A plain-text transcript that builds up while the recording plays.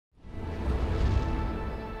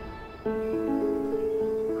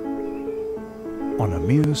On a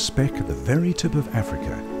mere speck at the very tip of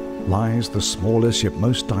Africa lies the smallest yet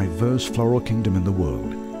most diverse floral kingdom in the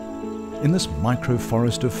world. In this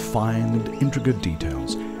microforest of fine and intricate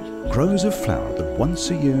details grows a flower that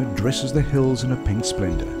once a year dresses the hills in a pink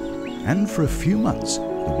splendor, and for a few months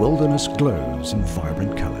the wilderness glows in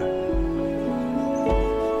vibrant color.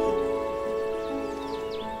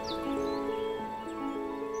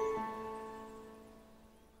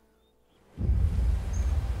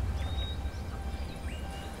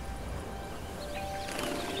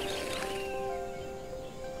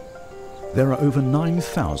 There are over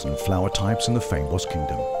 9,000 flower types in the fynbos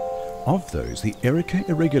kingdom. Of those, the Erica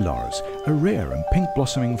irregularis, a rare and pink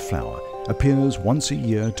blossoming flower, appears once a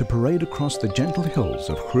year to parade across the gentle hills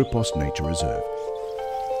of Grootbos Nature Reserve.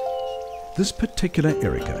 This particular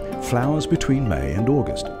Erica flowers between May and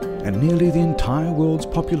August, and nearly the entire world's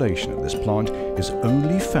population of this plant is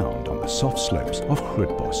only found on the soft slopes of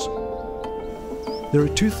Grootbos. There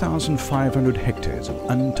are 2,500 hectares of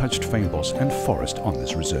untouched fynbos and forest on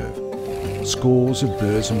this reserve. Scores of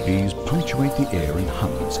birds and bees punctuate the air in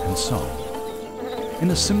hums and song. In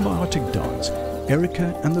a symbiotic dance,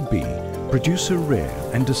 Erica and the bee produce a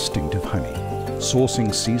rare and distinctive honey,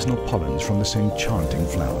 sourcing seasonal pollens from this enchanting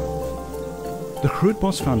flower. The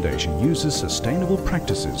Grootbos Foundation uses sustainable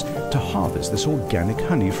practices to harvest this organic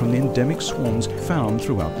honey from the endemic swarms found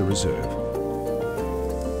throughout the reserve.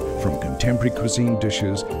 From contemporary cuisine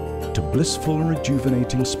dishes to blissful and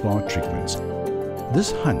rejuvenating spa treatments,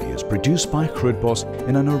 this honey is produced by Grootbos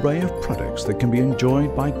in an array of products that can be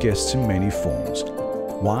enjoyed by guests in many forms,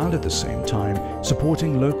 while at the same time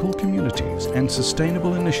supporting local communities and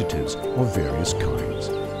sustainable initiatives of various kinds.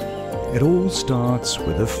 It all starts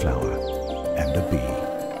with a flower and a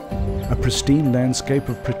bee, a pristine landscape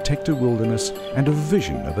of protected wilderness and a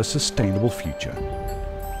vision of a sustainable future.